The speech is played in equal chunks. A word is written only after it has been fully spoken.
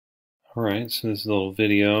Alright, so this is a little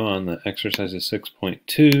video on the exercises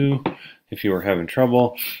 6.2. If you were having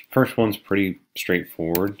trouble, first one's pretty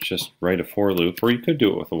straightforward. Just write a for loop, or you could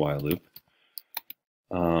do it with a while loop.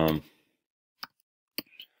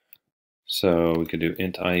 So we could do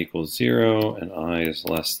int I equals 0, and I is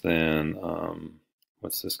less than,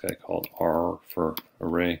 what's this guy called? R for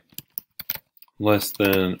array. Less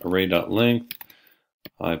than array.length,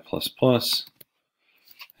 I plus plus,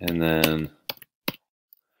 and then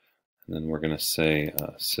we're going to say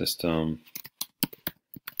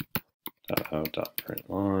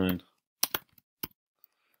system.out.println,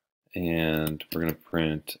 and we're going to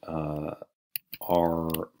print R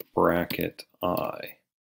bracket I.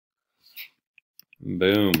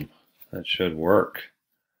 Boom. That should work.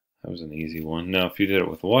 That was an easy one. Now, if you did it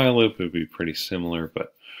with a while loop, it would be pretty similar,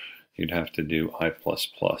 but you'd have to do I plus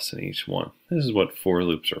plus in each one. This is what for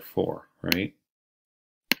loops are for, right?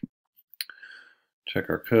 Check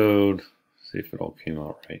our code, see if it all came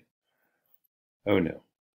out right. Oh no,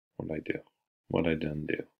 what'd I do? What'd I done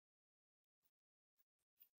do?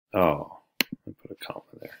 Oh, I put a comma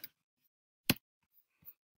there.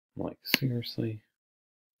 Like, seriously?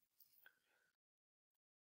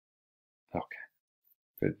 Okay,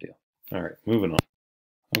 good deal. All right, moving on.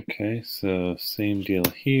 Okay, so same deal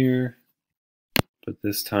here, but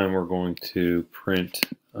this time we're going to print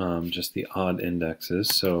just the odd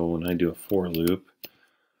indexes. So when I do a for loop,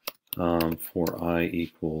 for I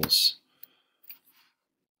equals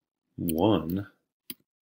 1,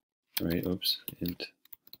 right? Oops, int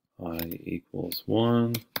I equals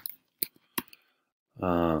 1,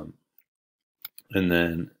 and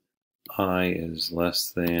then I is less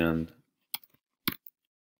than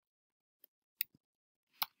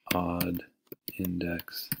odd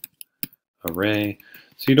index array.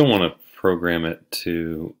 So you don't want to program it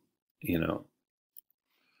to, you don't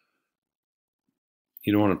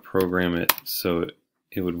want to program it so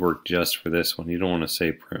it would work just for this one. You don't want to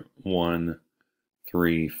say print 1,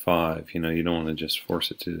 3, 5. You don't want to just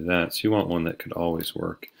force it to do that. So you want one that could always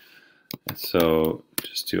work. So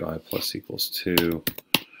just do I plus equals 2.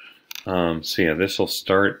 So yeah, this will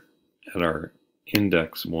start at our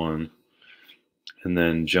index 1 and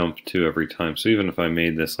then jump 2 every time. So even if I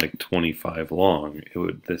made this like 25 long,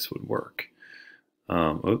 this would work.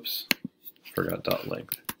 Oops, forgot dot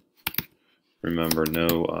length. Remember,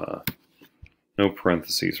 no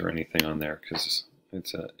parentheses or anything on there because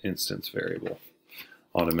it's an instance variable,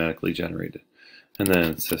 automatically generated. And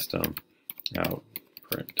then system out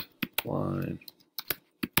print line,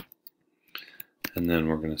 and then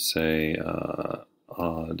we're going to say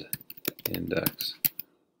odd index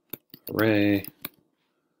array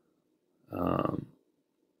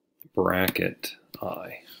bracket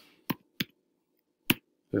I.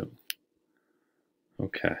 Boom.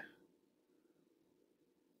 Okay.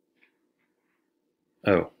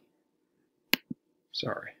 Oh,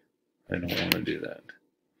 sorry, I don't want to do that.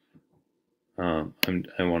 I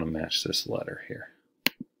want to match this letter here.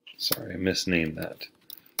 Sorry, I misnamed that.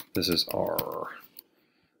 This is R,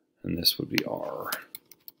 and this would be R.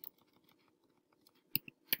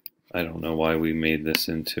 I don't know why we made this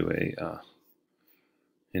into a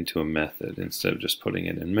method instead of just putting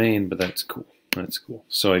it in main, but that's cool. That's cool.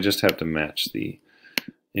 So I just have to match the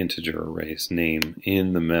integer array's name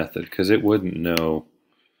in the method because it wouldn't know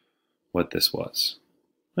what this was.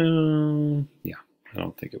 Yeah, I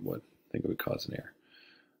don't think it would. I think it would cause an error.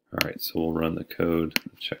 All right, so we'll run the code,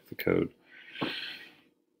 check the code.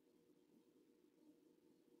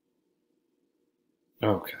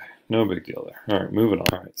 Okay, no big deal there. All right, moving on.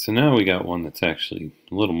 All right, so now we got one that's actually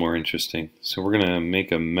a little more interesting. So we're gonna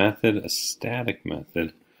make a method, a static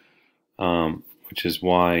method, which is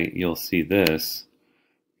why you'll see this.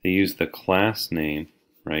 They use the class name,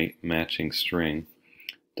 right, matching string,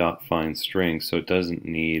 dot find string, so it doesn't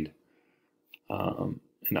need an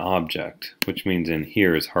object, which means in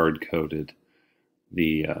here is hard-coded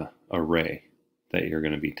the array that you're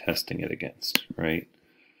going to be testing it against, right?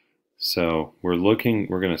 So we're going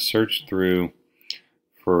to search through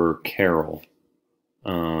for Carol,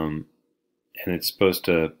 and it's supposed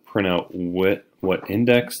to print out what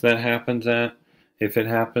index that happens at, if it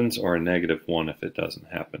happens, or a -1 if it doesn't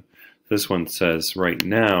happen. This one says right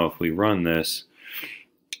now, if we run this,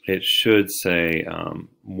 it should say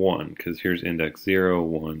 1, because here's index 0,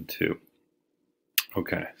 1, 2.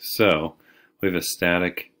 Okay, so we have a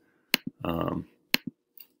static, what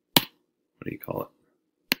do you call it?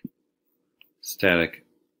 Static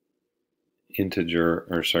integer,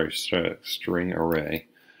 or sorry, string array.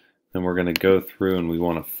 Then we're going to go through and we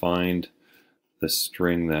want to find the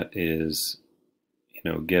string that is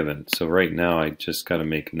given. So right now I just got to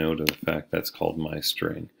make note of the fact that's called my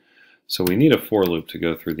string. So we need a for loop to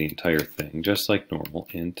go through the entire thing, just like normal.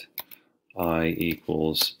 Int I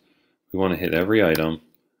equals, we want to hit every item,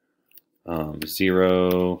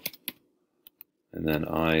 0, and then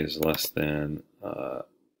I is less than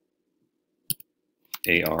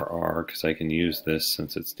ARR, because I can use this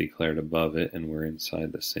since it's declared above it and we're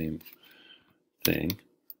inside the same thing.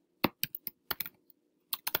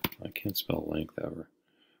 I can't spell length ever.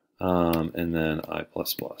 And then I++.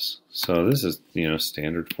 So this is,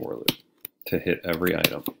 standard for loop to hit every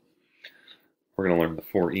item. We're going to learn the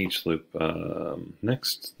for each loop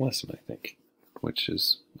next lesson, I think, which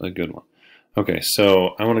is a good one. Okay,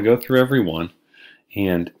 so I want to go through every one,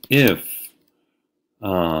 and if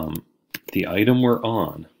the item we're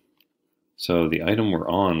on, so the item we're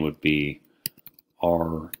on would be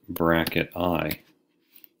R bracket I.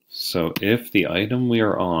 So if the item we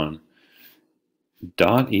are on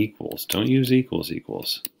dot equals, don't use equals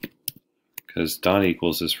equals, because dot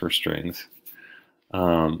equals is for strings,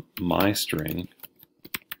 my string.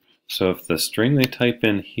 So if the string they type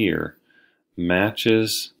in here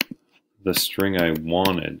matches the string I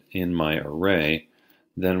wanted in my array,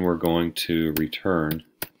 then we're going to return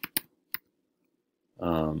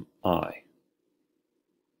I,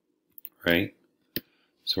 right?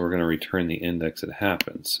 So we're going to return the index it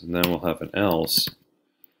happens, and then we'll have an else,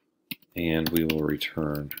 and we will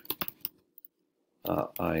return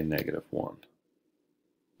I -1.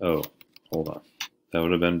 Oh, hold on. That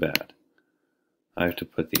would have been bad. I have to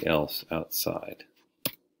put the else outside.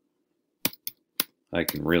 I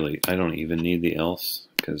don't even need the else,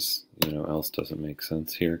 because, else doesn't make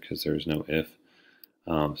sense here, because there's no if.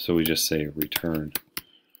 So we just say return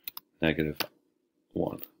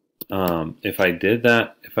 -1. If I did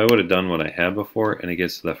that, if I would have done what I had before, and it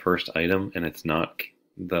gets to the first item, and it's not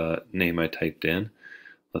the name I typed in,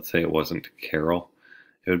 let's say it wasn't Carol,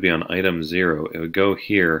 it would be on item 0. It would go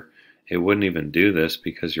here. It wouldn't even do this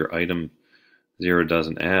because your item 0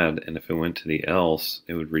 doesn't add, and if it went to the else,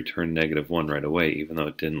 it would return -1 right away, even though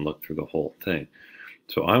it didn't look through the whole thing.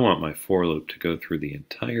 So I want my for loop to go through the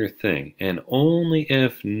entire thing, and only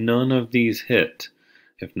if none of these hit,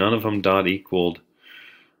 if none of them dot equaled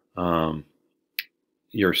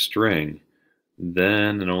your string,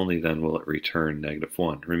 then and only then will it return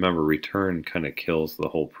 -1. Remember, return kind of kills the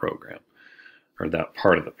whole program, or that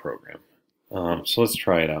part of the program. So let's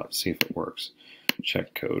try it out, see if it works.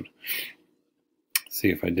 Check code. See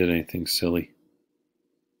if I did anything silly.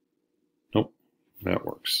 Nope, that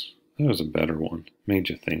works. That was a better one. Made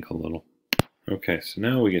you think a little. Okay, so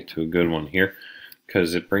now we get to a good one here,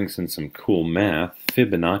 because it brings in some cool math.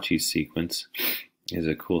 Fibonacci sequence is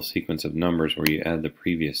a cool sequence of numbers where you add the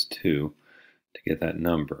previous two to get that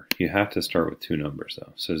number. You have to start with two numbers,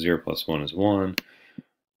 though. So 0 plus 1 is 1,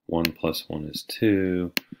 1 plus 1 is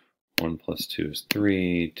 2, 1 plus 2 is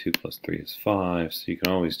 3, 2 plus 3 is 5, so you can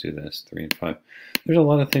always do this, 3 and 5. There's a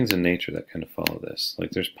lot of things in nature that kind of follow this.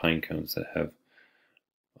 Like there's pine cones that have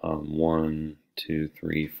 1, 2,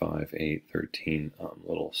 3, 5, 8, 13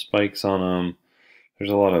 little spikes on them. There's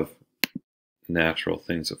a lot of natural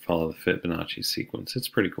things that follow the Fibonacci sequence. It's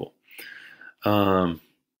pretty cool.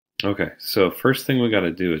 Okay, so first thing we got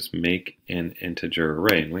to do is make an integer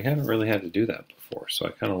array, and we haven't really had to do that before, so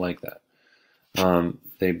I kind of like that.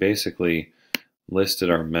 They basically listed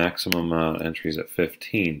our maximum amount of entries at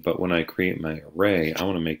 15, but when I create my array, I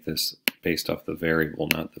want to make this based off the variable,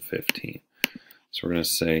 not the 15. So we're going to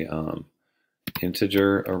say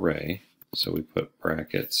integer array, so we put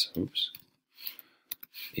brackets, oops.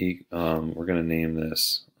 We're going to name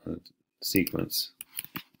this sequence,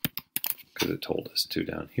 because it told us to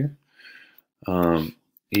down here,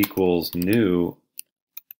 equals new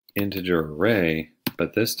integer array,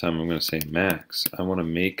 but this time I'm going to say max. I want to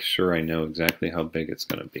make sure I know exactly how big it's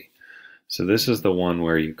going to be. So this is the one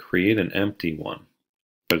where you create an empty one,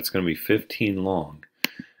 but it's going to be 15 long,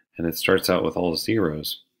 and it starts out with all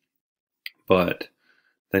zeros, but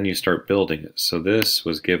then you start building it. So this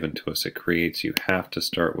was given to us. It creates, you have to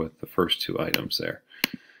start with the first two items there.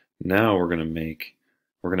 Now we're going to make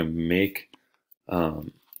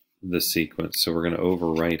the sequence, so we're going to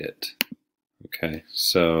overwrite it. Okay,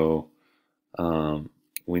 so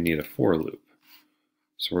we need a for loop.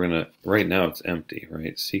 So we're going to, right now it's empty,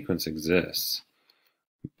 right? Sequence exists,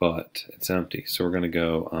 but it's empty. So we're going to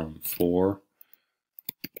go for,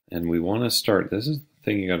 and we want to start, this is the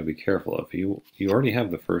thing you got to be careful of. You already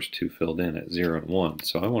have the first two filled in at 0 and 1,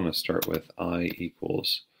 so I want to start with I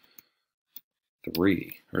equals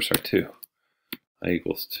 3, or sorry, 2. I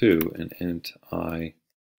equals 2, and int I,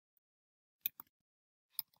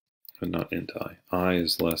 but not int I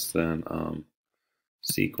is less than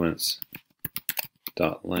sequence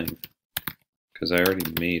dot length, because I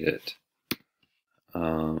already made it.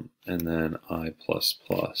 And then I++.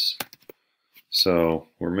 So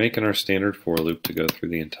we're making our standard for loop to go through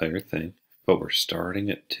the entire thing, but we're starting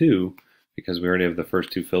at 2 because we already have the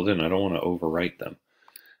first 2 filled in. I don't want to overwrite them.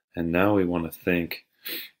 And now we want to think,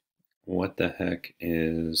 what the heck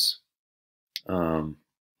is, what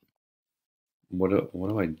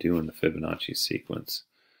do I do in the Fibonacci sequence?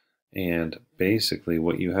 And basically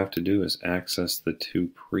what you have to do is access the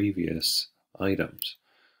 2 previous items.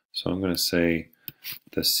 So I'm going to say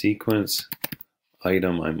the sequence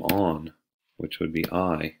item I'm on, which would be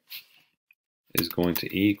I, is going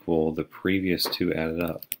to equal the previous 2 added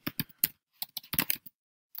up.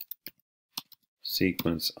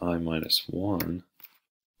 Sequence I minus 1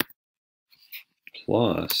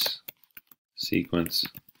 plus sequence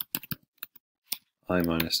I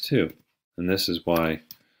minus 2. And this is why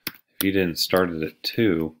if you didn't start it at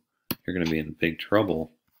 2, you're going to be in big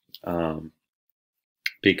trouble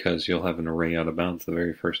because you'll have an array out of bounds the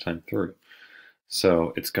very first time through.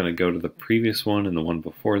 So it's going to go to the previous one and the one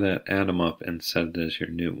before that, add them up, and set it as your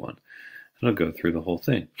new one. And it'll go through the whole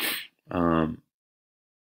thing and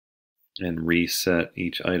reset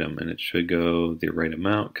each item. And it should go the right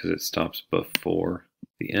amount because it stops before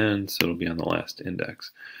the end, so it'll be on the last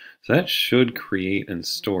index. So that should create and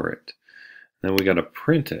store it. Then we got to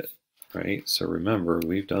print it, right? So remember,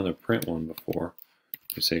 we've done a print one before.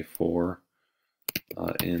 We say for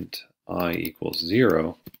int I equals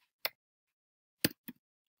 0,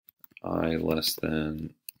 I less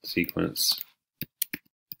than sequence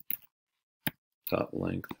dot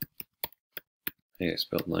length. Hey, I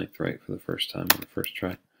spelled length right for the first time on the first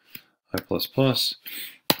try. I++,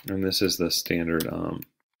 and this is the standard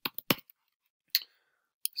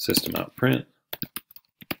system out print.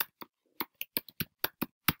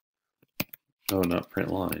 Oh, not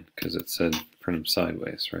print line, because it said print them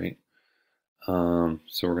sideways, right?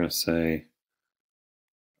 So we're going to say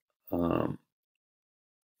we're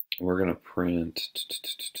going to print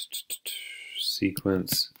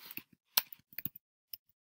sequence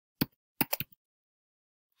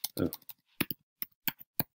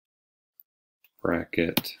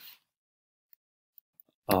bracket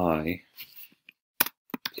I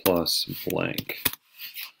plus blank.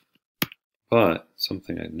 But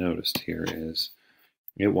something I noticed here is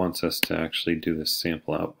it wants us to actually do this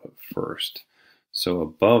sample output first. So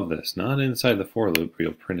above this, not inside the for loop where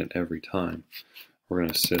you'll print it every time, we're going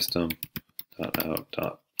to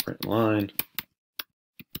system.out.println,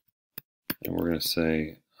 and we're going to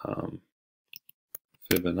say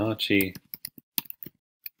Fibonacci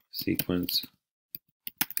sequence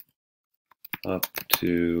up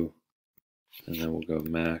to, and then we'll go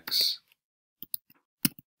max,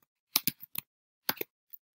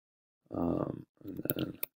 and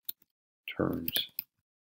then terms.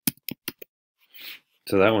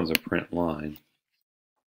 So that one's a print line.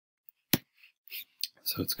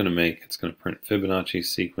 So it's going to print Fibonacci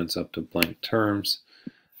sequence up to blank terms,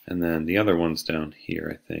 and then the other one's down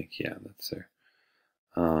here, I think. Yeah, that's there.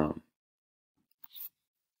 All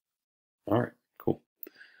right, cool.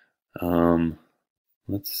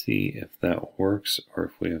 Let's see if that works or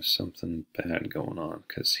if we have something bad going on,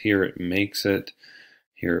 because here it makes it,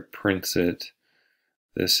 here it prints it.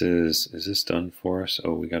 This is this done for us?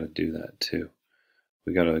 Oh, we got to do that too.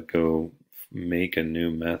 We got to go make a new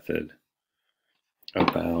method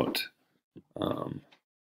about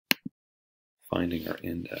finding our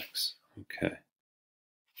index. Okay.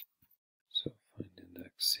 So find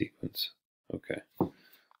index sequence. Okay.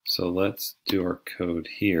 So let's do our code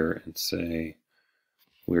here and say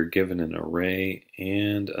we're given an array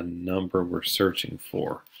and a number we're searching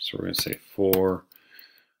for. So we're going to say for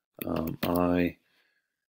I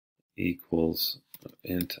equals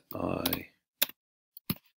int I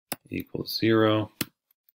equals 0,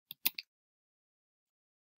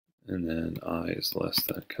 and then I is less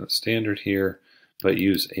than kind of standard here, but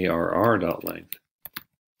use arr.length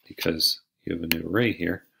because you have a new array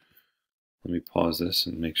here. Let me pause this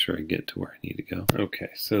and make sure I get to where I need to go.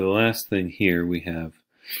 Okay, so the last thing here we have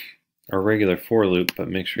our regular for loop, but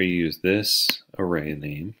make sure you use this array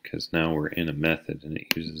name because now we're in a method and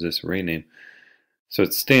it uses this array name. So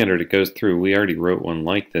it's standard, it goes through. We already wrote one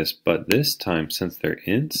like this, but this time since they're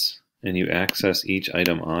ints and you access each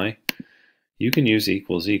item I, you can use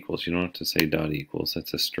equals equals. You don't have to say dot equals,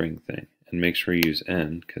 that's a string thing. And make sure you use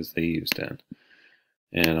n because they used n.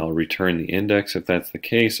 And I'll return the index if that's the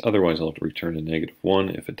case. Otherwise, I'll have to return a -1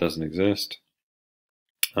 if it doesn't exist.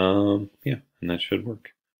 Yeah, and that should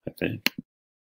work, I think.